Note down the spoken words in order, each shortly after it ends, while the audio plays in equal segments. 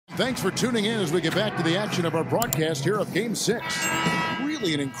Thanks for tuning in as we get back to the action of our broadcast here of Game 6.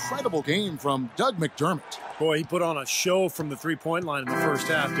 Really an incredible game from Doug McDermott. Boy, he put on a show from the three-point line in the first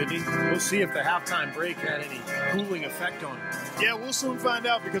half, didn't he? We'll see if the halftime break had any cooling effect on him. Yeah, we'll soon find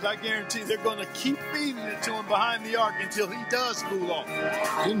out, because I guarantee they're going to keep feeding it to him behind the arc until he does cool off.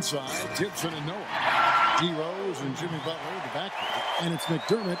 Inside, Gibson and Noah. D. Rose and Jimmy Butler, the backcourt. And it's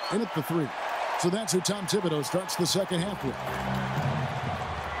McDermott in at the 3. So that's who Tom Thibodeau starts the second half with.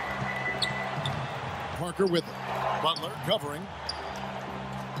 Parker with it. Butler covering.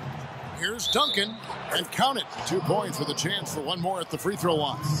 Here's Duncan, and count it. 2 points with a chance for one more at the free throw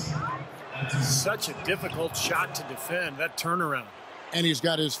line. Such a difficult shot to defend, that turnaround. And he's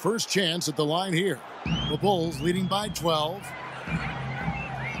got his first chance at the line here. The Bulls leading by 12.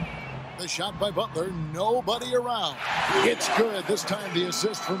 The shot by Butler, nobody around. It's good. This time the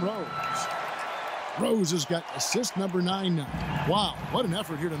assist from Rose. Rose has got assist number 9 now. Wow, what an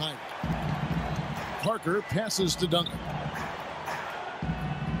effort here tonight. Parker passes to Duncan.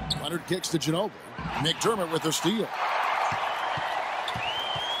 Leonard kicks to Ginobili. McDermott with the steal.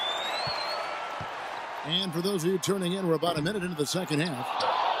 And for those of you turning in, we're about a minute into the second half.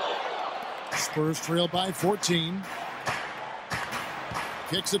 Spurs trail by 14.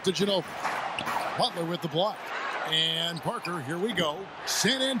 Kicks it to Ginobili. Butler with the block. And Parker, here we go.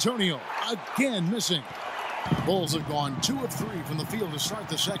 San Antonio again missing. Bulls have gone 2 of 3 from the field to start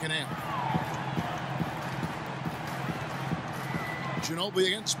the second half. Ginobili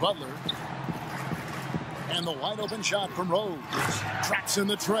against Butler. And the wide open shot from Rose. Tracks in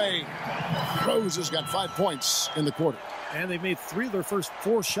the tray. Rose has got 5 points in the quarter. And they've made 3 of their first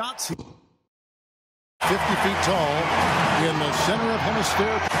 4 shots. 50 feet tall in the center of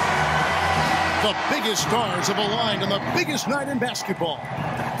hemisphere. The biggest stars have aligned on the biggest night in basketball.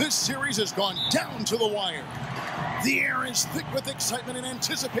 This series has gone down to the wire. The air is thick with excitement and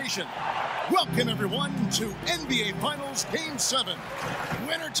anticipation. Welcome, everyone, to NBA Finals Game 7.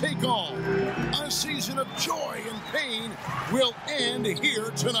 Winner take all. A season of joy and pain will end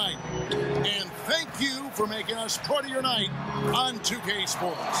here tonight. And thank you for making us part of your night on 2K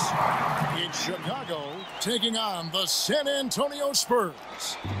Sports. In Chicago, taking on the San Antonio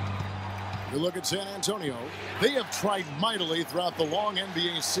Spurs. You look at San Antonio, they have tried mightily throughout the long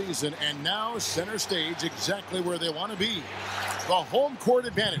NBA season, and now center stage exactly where they want to be. The home court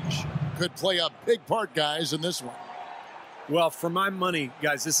advantage could play a big part, guys, in this one. Well, for my money,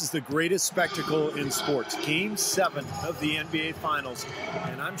 guys, this is the greatest spectacle in sports. Game 7 of the NBA Finals,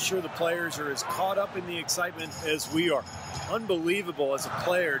 and I'm sure the players are as caught up in the excitement as we are. Unbelievable as a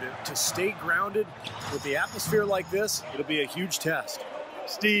player to stay grounded with the atmosphere like this. It'll be a huge test.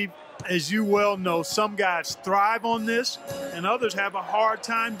 Steve, as you well know, some guys thrive on this and others have a hard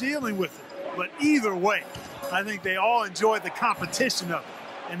time dealing with it. But either way, I think they all enjoy the competition of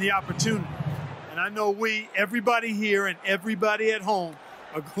it and the opportunity. And I know everybody here and everybody at home,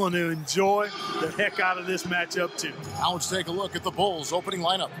 are going to enjoy the heck out of this matchup too. Now let's take a look at the Bulls' opening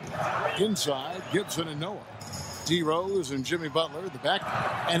lineup. Inside, Gibson and Noah. D. Rose and Jimmy Butler, the back.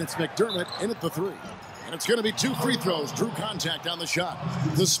 And it's McDermott in at the 3. And it's going to be 2 free throws. Drew contact on the shot.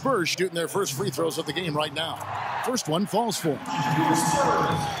 The Spurs shooting their first free throws of the game right now. First one falls for them.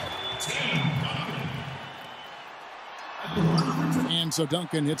 And so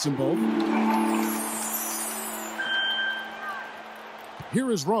Duncan hits them both. Here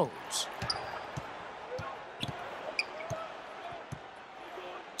is Rose.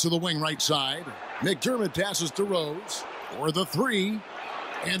 To the wing right side. McDermott passes to Rose for the 3.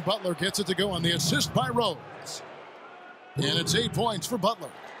 And Butler gets it to go on the assist by Rose. And it's 8 points for Butler.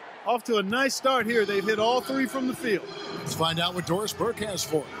 Off to a nice start here. They've hit all 3 from the field. Let's find out what Doris Burke has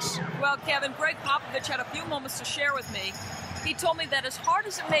for us. Well, Kevin, Greg Popovich had a few moments to share with me. He told me that as hard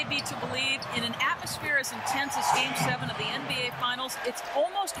as it may be to believe in an atmosphere as intense as Game 7 of the NBA Finals, it's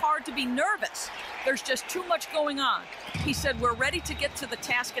almost hard to be nervous. There's just too much going on. He said, we're ready to get to the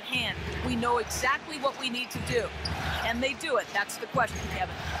task at hand. We know exactly what we need to do. And they do it. That's the question,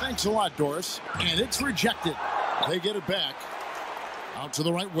 Kevin. Thanks a lot, Doris. And it's rejected. They get it back. Out to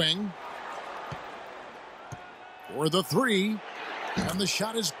the right wing. For the 3. And the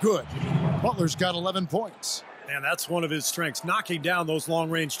shot is good. Butler's got 11 points. And that's one of his strengths, knocking down those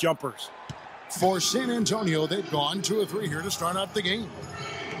long-range jumpers. For San Antonio, they've gone 2 of 3 here to start out the game.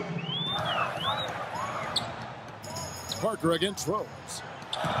 Parker against Rose.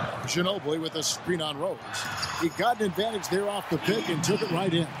 Ginobili with a screen on Rose. He got an advantage there off the pick and took it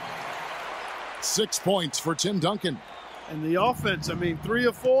right in. 6 points for Tim Duncan. And the offense, 3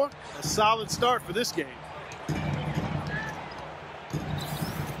 of 4, a solid start for this game.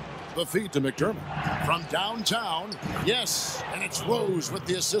 The feed to McDermott. From downtown, yes, and it's Rose with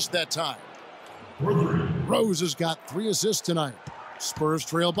the assist that time. Rose has got 3 assists tonight. Spurs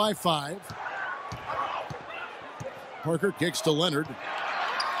trail by 5. Parker kicks to Leonard.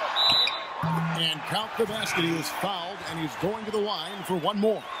 And count the basket. He is fouled, and he's going to the line for one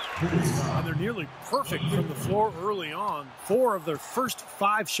more. And they're nearly perfect from the floor early on. 4 of their first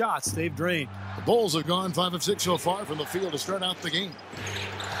 5 shots they've drained. The Bulls have gone 5 of 6 so far from the field to start out the game.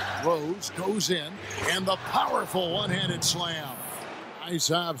 Rose goes in, and the powerful one-handed slam. Nice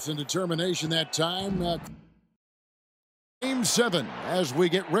hops and determination that time. Game 7 as we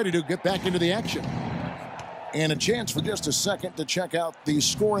get ready to get back into the action. And a chance for just a second to check out the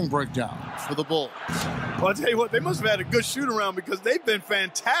scoring breakdown for the Bulls. Well, I'll tell you what, they must have had a good shoot-around because they've been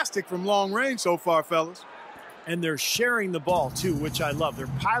fantastic from long range so far, fellas. And they're sharing the ball, too, which I love. They're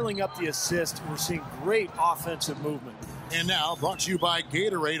piling up the assist. We're seeing great offensive movement. And now, brought to you by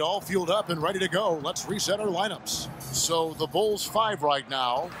Gatorade, all fueled up and ready to go. Let's reset our lineups. So the Bulls 5 right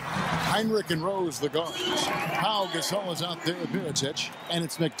now. Heinrich and Rose, the guards. Pau Gasol is out there with Mirotic. And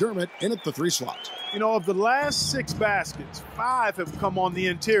it's McDermott in at the 3 slot. You know, of the last 6 baskets, 5 have come on the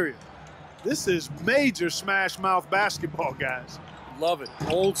interior. This is major smash mouth basketball, guys. Love it.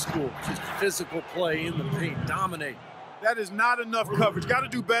 Old school. Just physical play in the paint. Dominate. That is not enough coverage. Got to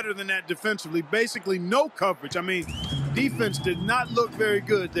do better than that defensively. Basically, no coverage. I mean, defense did not look very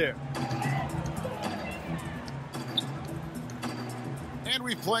good there. And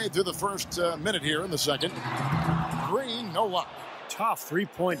we played through the first minute here in the second. Green, no luck. Tough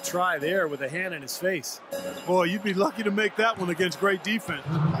 3-point try there with a hand in his face. Boy, you'd be lucky to make that one against great defense.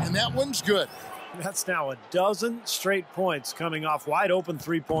 And that one's good. That's now a dozen straight points coming off wide open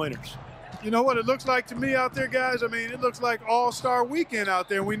 3-pointers. You know what it looks like to me out there, guys? I mean, it looks like All-Star Weekend out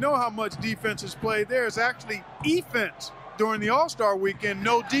there. We know how much defense is played there. It's actually defense during the All-Star Weekend,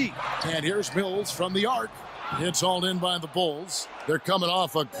 no D. And here's Mills from the arc. It's hauled in by the Bulls. They're coming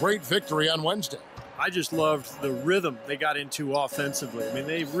off a great victory on Wednesday. I just loved the rhythm they got into offensively. I mean,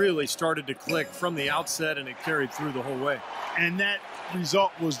 they really started to click from the outset, and it carried through the whole way. And that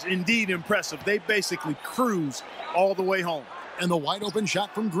result was indeed impressive. They basically cruised all the way home. And the wide open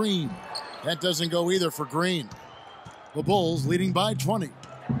shot from Green. That doesn't go either for Green. The Bulls leading by 20.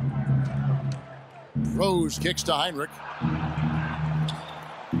 Rose kicks to Heinrich.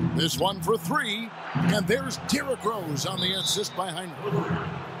 This one for 3. And there's Derrick Rose on the assist by Heinrich.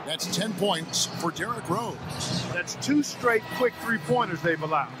 That's 10 points for Derrick Rose. That's 2 straight quick 3-pointers they've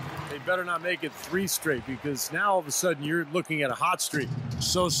allowed. They better not make it 3 straight, because now all of a sudden you're looking at a hot streak.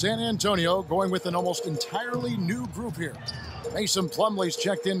 So San Antonio going with an almost entirely new group here. Mason Plumlee's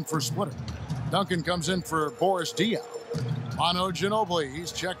checked in for Splitter. Duncan comes in for Boris Diaw. Manu Ginobili,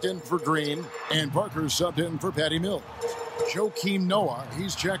 he's checked in for Green. And Parker's subbed in for Patty Mills. Joakim Noah,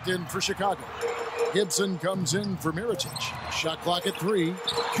 he's checked in for Chicago. Gibson comes in for Mirotic. Shot clock at 3.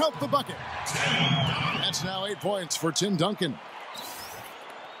 Count the bucket. That's now 8 points for Tim Duncan.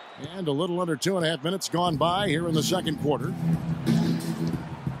 And a little under 2.5 minutes gone by here in the second quarter.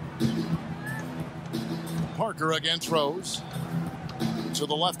 Parker against Rose. To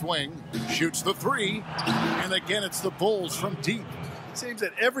the left wing. Shoots the 3. And again, it's the Bulls from deep. It seems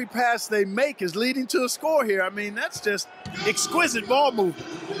that every pass they make is leading to a score here. I mean, that's just exquisite ball movement.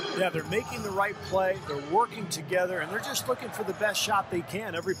 Yeah, they're making the right play. They're working together, and they're just looking for the best shot they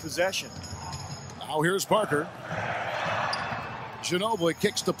can every possession. Now here's Parker. Ginobili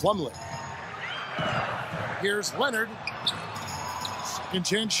kicks to Plumlee. Here's Leonard. Second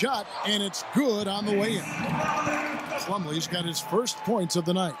chance shot, and it's good on the way in. Plumlee's got his first points of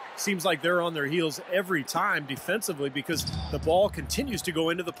the night. Seems like they're on their heels every time defensively because the ball continues to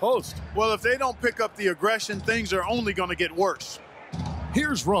go into the post. Well, if they don't pick up the aggression, things are only going to get worse.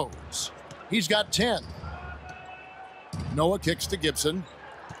 Here's Rose. He's got 10. Noah kicks to Gibson.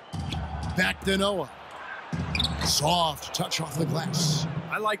 Back to Noah. Soft touch off the glass.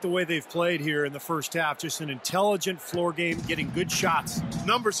 I like the way they've played here in the first half. Just an intelligent floor game, getting good shots.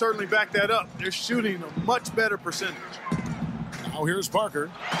 Numbers certainly back that up. They're shooting a much better percentage. Now here's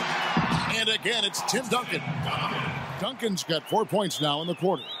Parker. And again, it's Tim Duncan. Duncan's got 4 points now in the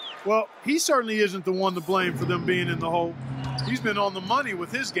quarter. Well, he certainly isn't the one to blame for them being in the hole. He's been on the money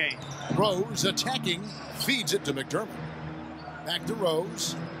with his game. Rose attacking, feeds it to McDermott. Back to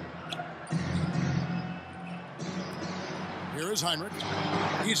Rose. Here is Heinrich.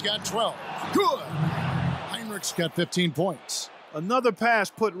 He's got 12. Good. Heinrich's got 15 points. Another pass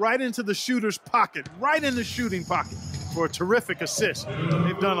put right into the shooter's pocket, right in the shooting pocket for a terrific assist.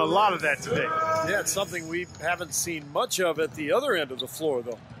 They've done a lot of that today. Yeah, it's something we haven't seen much of at the other end of the floor,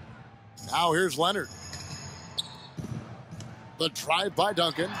 though. Now here's Leonard. The drive by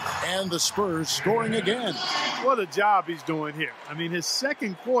Duncan, and the Spurs scoring again. What a job he's doing here. I mean, his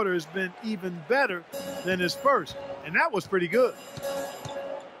second quarter has been even better than his first, and that was pretty good.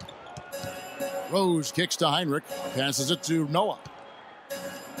 Rose kicks to Heinrich, passes it to Noah.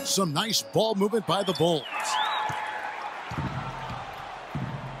 Some nice ball movement by the Bulls.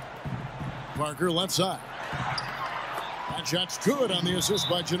 Parker left side. That shot's good on the assist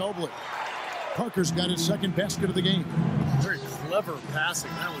by Ginobili. Parker's got his second basket of the game. Very clever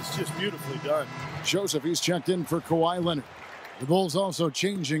passing. That was just beautifully done. Joseph, he's checked in for Kawhi Leonard. The Bulls also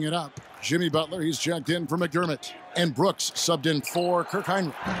changing it up. Jimmy Butler, he's checked in for McDermott. And Brooks subbed in for Kirk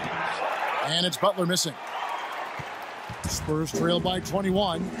Heinrich. And it's Butler missing. Spurs trail by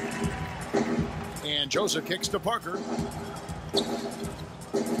 21. And Joseph kicks to Parker.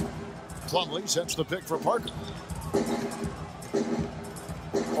 Plumlee sets the pick for Parker.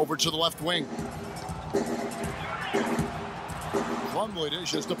 Over to the left wing. Plumlee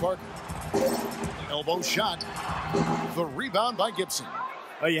dishes to Parker. Elbow shot. The rebound by Gibson.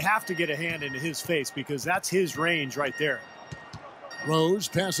 Well, you have to get a hand into his face because that's his range right there. Rose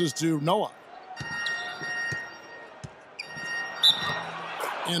passes to Noah.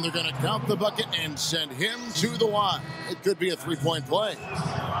 And they're going to count the bucket and send him to the line. It could be a three-point play.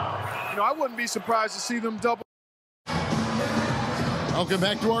 You know, I wouldn't be surprised to see them double. Welcome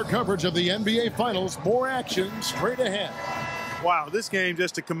back to our coverage of the NBA Finals. More action straight ahead. Wow, this game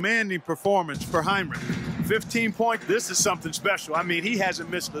just a commanding performance for Heinrich. 15 points, this is something special. I mean, he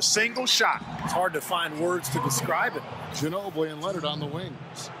hasn't missed a single shot. It's hard to find words to describe it. Ginobili and Leonard on the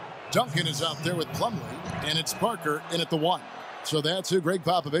wings. Duncan is out there with Plumlee, and it's Parker in at the one. So that's who Greg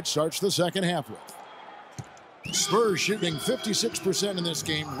Popovich starts the second half with. Spurs shooting 56% in this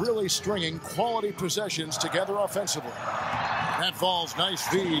game, really stringing quality possessions together offensively. That falls, nice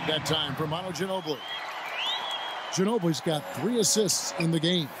feed that time for Manu Ginobili. Ginobili's got 3 assists in the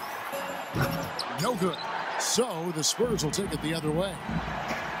game. No good. So the Spurs will take it the other way.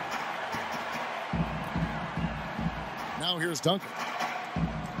 Now here's Duncan.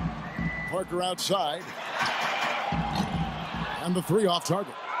 Parker outside. And the 3 off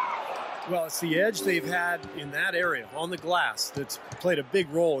target. Well, it's the edge they've had in that area on the glass that's played a big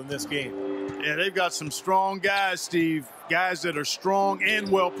role in this game. Yeah, they've got some strong guys, Steve. Guys that are strong and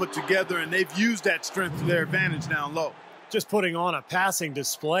well put together, and they've used that strength to their advantage down low. Just putting on a passing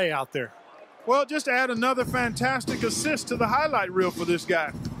display out there. Well, just add another fantastic assist to the highlight reel for this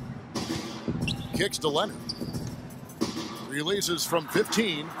guy. Kicks to Leonard. Releases from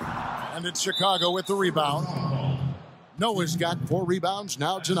 15. And it's Chicago with the rebound. Noah's got 4 rebounds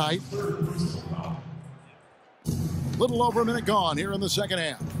now tonight. Little over a minute gone here in the second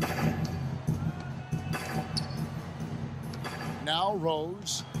half. Now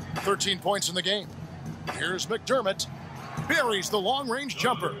Rose, 13 points in the game. Here's McDermott. Buries the long-range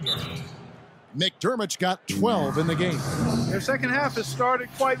jumper. McDermott's got 12 in the game. Their second half has started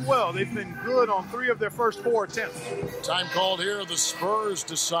quite well. They've been good on 3 of their first 4 attempts. Time called here. The Spurs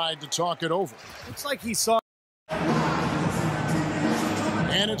decide to talk it over. Looks like he saw.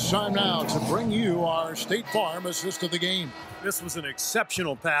 And it's time now to bring you our State Farm assist of the game. This was an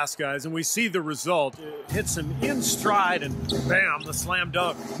exceptional pass, guys, and we see the result. It hits him in stride, and bam, the slam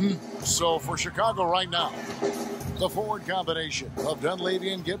dunk. So for Chicago right now, the forward combination of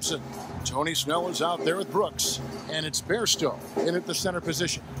Dunleavy and Gibson. Tony Snell is out there with Brooks, and it's Bairstow in at the center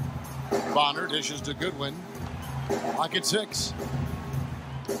position. Bonner dishes to Goodwin. Pocket 6.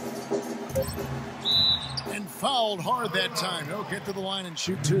 And fouled hard that time. He'll get to the line and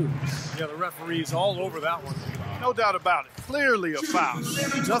shoot 2. Yeah, the referee's all over that one. No doubt about it. Clearly a foul.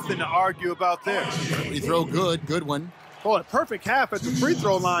 Nothing to argue about there. Free throw good. Goodwin. Boy, a perfect half at the free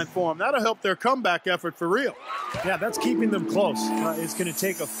throw line for them. That'll help their comeback effort for real. Yeah, that's keeping them close. It's going to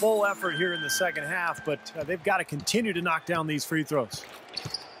take a full effort here in the second half, but they've got to continue to knock down these free throws.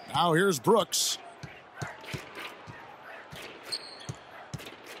 Now here's Brooks.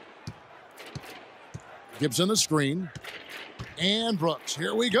 Gibson the screen. And Brooks.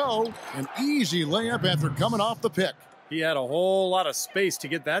 Here we go. An easy layup after coming off the pick. He had a whole lot of space to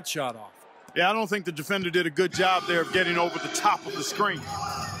get that shot off. Yeah, I don't think the defender did a good job there of getting over the top of the screen.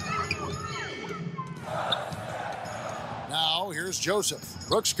 Now here's Joseph.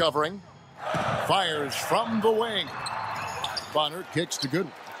 Brooks covering. Fires from the wing. Bonner kicks to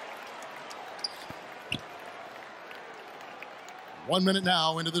Goodwin. 1 minute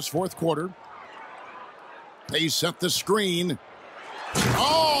now into this fourth quarter. They set the screen.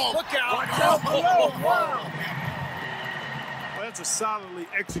 Oh! Look out! Well, that's a solidly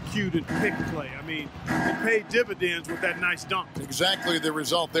executed pick play. I mean, it paid dividends with that nice dunk. Exactly the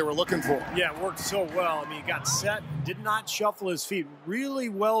result they were looking for. Yeah, it worked so well. I mean, he got set, did not shuffle his feet. Really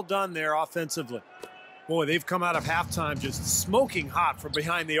well done there offensively. Boy, they've come out of halftime just smoking hot from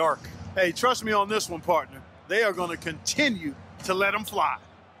behind the arc. Hey, trust me on this one, partner. They are going to continue to let them fly.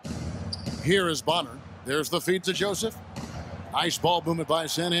 Here is Bonner. There's the feed to Joseph. Nice ball movement by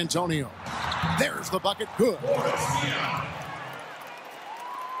San Antonio. There's the bucket. Good.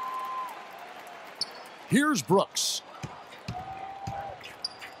 Here's Brooks.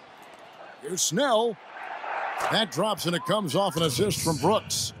 Here's Snell. That drops and it comes off an assist from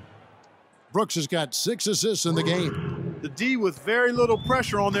Brooks. Brooks has got 6 assists in the game. The D with very little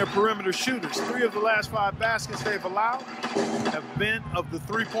pressure on their perimeter shooters. 3 of the last 5 baskets they've allowed have been of the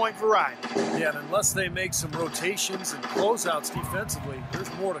three-point variety. Yeah, and unless they make some rotations and closeouts defensively,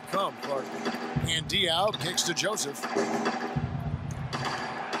 there's more to come, Clark. And Diao kicks to Joseph.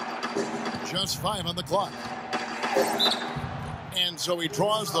 Just 5 on the clock. And so he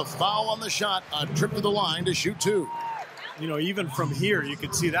draws the foul on the shot. A trip to the line to shoot 2. You know, even from here, you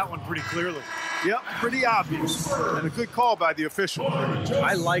can see that one pretty clearly. Yep, pretty obvious. And a good call by the official.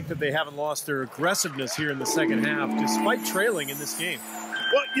 I like that they haven't lost their aggressiveness here in the second half, despite trailing in this game.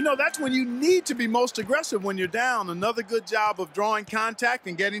 Well, you know, that's when you need to be most aggressive when you're down. Another good job of drawing contact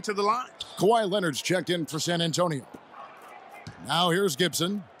and getting to the line. Kawhi Leonard's checked in for San Antonio. Now here's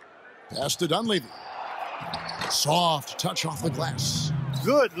Gibson. Pass to Dunleavy. Soft touch off the glass.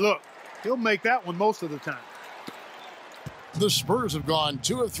 Good look. He'll make that one most of the time. The Spurs have gone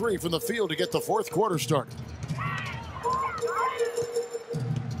 2 of 3 from the field to get the fourth quarter started.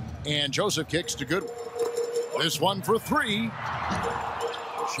 And Joseph kicks to Goodwin. This one for 3.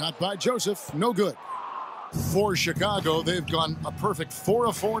 Shot by Joseph, no good. For Chicago, they've gone a perfect 4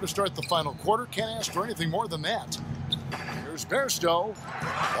 of 4 to start the final quarter. Can't ask for anything more than that. Here's Bairstow,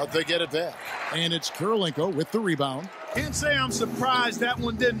 but they get it back. And it's Kirilenko with the rebound. Can't say I'm surprised that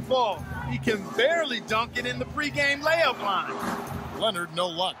one didn't fall. He can barely dunk it in the pregame layup line. Leonard, no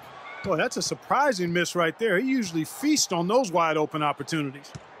luck. Boy, that's a surprising miss right there. He usually feasts on those wide open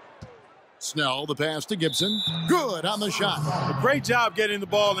opportunities. Snell, the pass to Gibson. Good on the shot. A great job getting the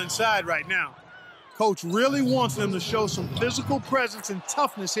ball inside right now. Coach really wants them to show some physical presence and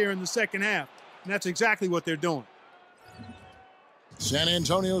toughness here in the second half. And that's exactly what they're doing. San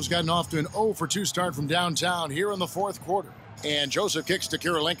Antonio's gotten off to an 0 for 2 start from downtown here in the fourth quarter. And Joseph kicks to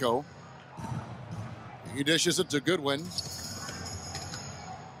Kirilenko. He dishes it to Goodwin.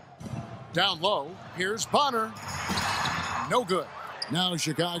 Down low. Here's Bonner. No good. Now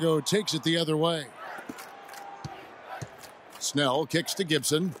Chicago takes it the other way. Snell kicks to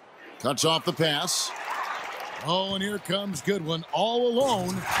Gibson. Cuts off the pass. Oh, and here comes Goodwin all alone.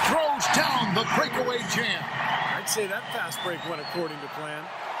 Throws down the breakaway jam. I'd say that fast break went according to plan.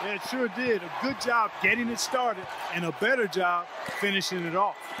 Yeah, it sure did. A good job getting it started and a better job finishing it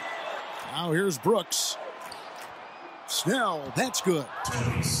off. Now here's Brooks. Snell, that's good.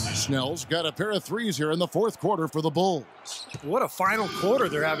 Snell's got a pair of threes here in the fourth quarter for the Bulls. What a final quarter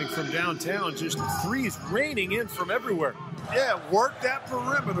they're having from downtown. Just threes raining in from everywhere. Yeah, work that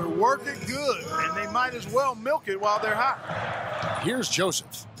perimeter. Work it good. And they might as well milk it while they're hot. Here's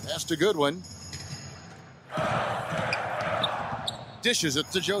Joseph. Pass to Goodwin. Dishes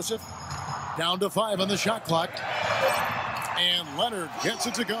it to Joseph. Down to 5 on the shot clock. And Leonard gets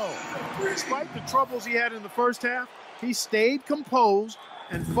it to go. Despite the troubles he had in the first half, he stayed composed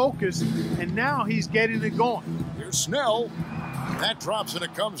and focused, and now he's getting it going. Here's Snell. That drops and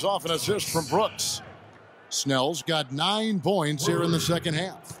it comes off an assist from Brooks. Snell's got 9 points here in the second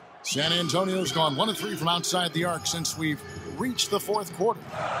half. San Antonio's gone 1 of 3 from outside the arc since we've reached the fourth quarter.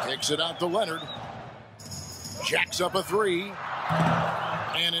 Takes it out to Leonard. Jacks up a 3.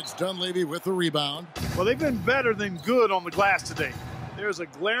 And it's Dunleavy with the rebound. Well, they've been better than good on the glass today. There's a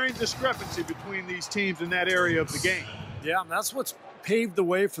glaring discrepancy between these teams in that area of the game. Yeah, that's what's paved the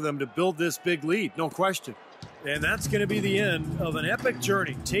way for them to build this big lead, no question. And that's going to be the end of an epic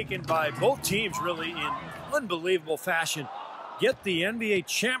journey taken by both teams really in unbelievable fashion. Get the NBA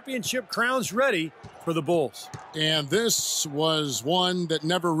championship crowns ready for the Bulls. And this was one that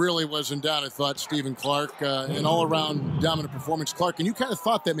never really was in doubt, I thought, Stephen Clark. An all-around dominant performance. Clark, and you kind of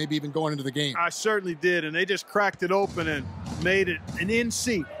thought that maybe even going into the game. I certainly did, and they just cracked it open and made it an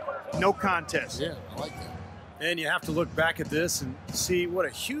in-seat. No contest. Yeah, I like that. And you have to look back at this and see what a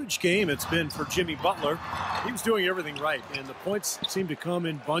huge game it's been for Jimmy Butler. He was doing everything right, and the points seemed to come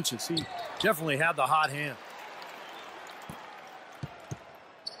in bunches. He definitely had the hot hand.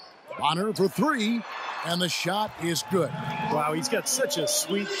 Bonner for 3. And the shot is good. Wow, he's got such a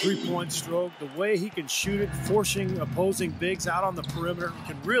sweet three-point stroke. The way he can shoot it, forcing opposing bigs out on the perimeter,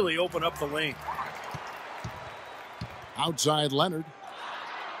 can really open up the lane. Outside Leonard.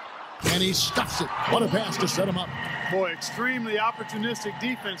 And he stuffs it. What a pass to set him up. Boy, extremely opportunistic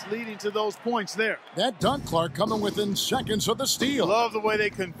defense leading to those points there. That dunk, Clark, coming within seconds of the steal. Love the way they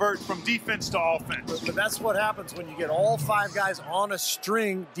convert from defense to offense. But that's what happens when you get all 5 guys on a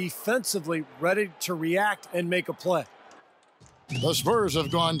string defensively, ready to react and make a play. The Spurs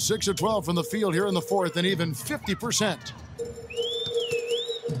have gone 6 of 12 from the field here in the fourth and even 50%.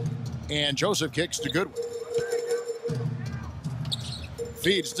 And Joseph kicks to Goodwin.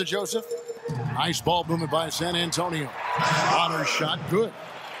 Feeds to Joseph. Nice ball movement by San Antonio. Honor shot, good.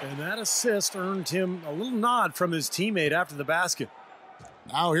 And that assist earned him a little nod from his teammate after the basket.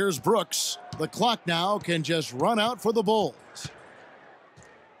 Now here's Brooks. The clock now can just run out for the Bulls.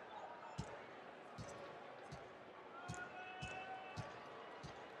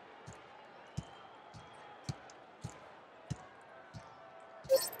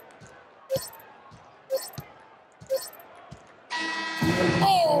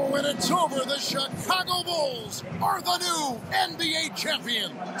 Oh, and it's over. The Chicago Bulls are the new NBA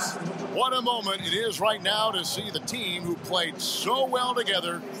champions. What a moment it is right now to see the team who played so well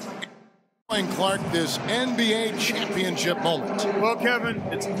together enjoying, Clark, this NBA championship moment. Well, Kevin,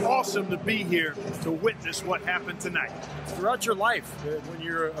 it's awesome to be here to witness what happened tonight. Throughout your life, when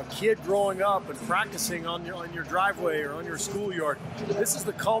you're a kid growing up and practicing on your driveway or on your schoolyard, this is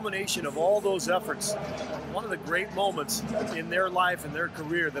the culmination of all those efforts. One of the great moments in their life and their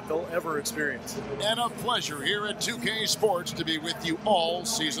career that they'll ever experience. And a pleasure here at 2K Sports to be with you all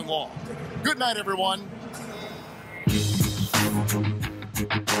season long. Good night, everyone.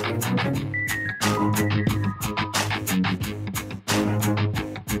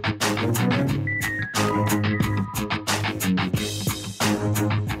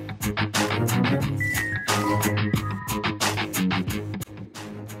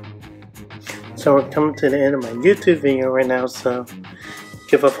 So we're coming to the end of my YouTube video right now, so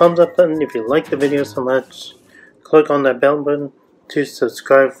give a thumbs up button if you like the video so much. Click on that bell button to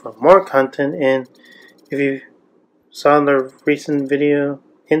subscribe for more content, and if you saw the recent video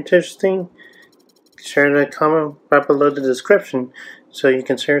interesting, share the comment right below the description so you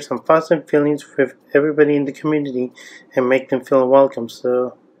can share some positive feelings with everybody in the community and make them feel welcome.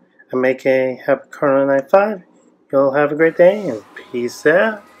 So I make a happy Corona Night 5. You'll have a great day and peace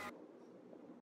out.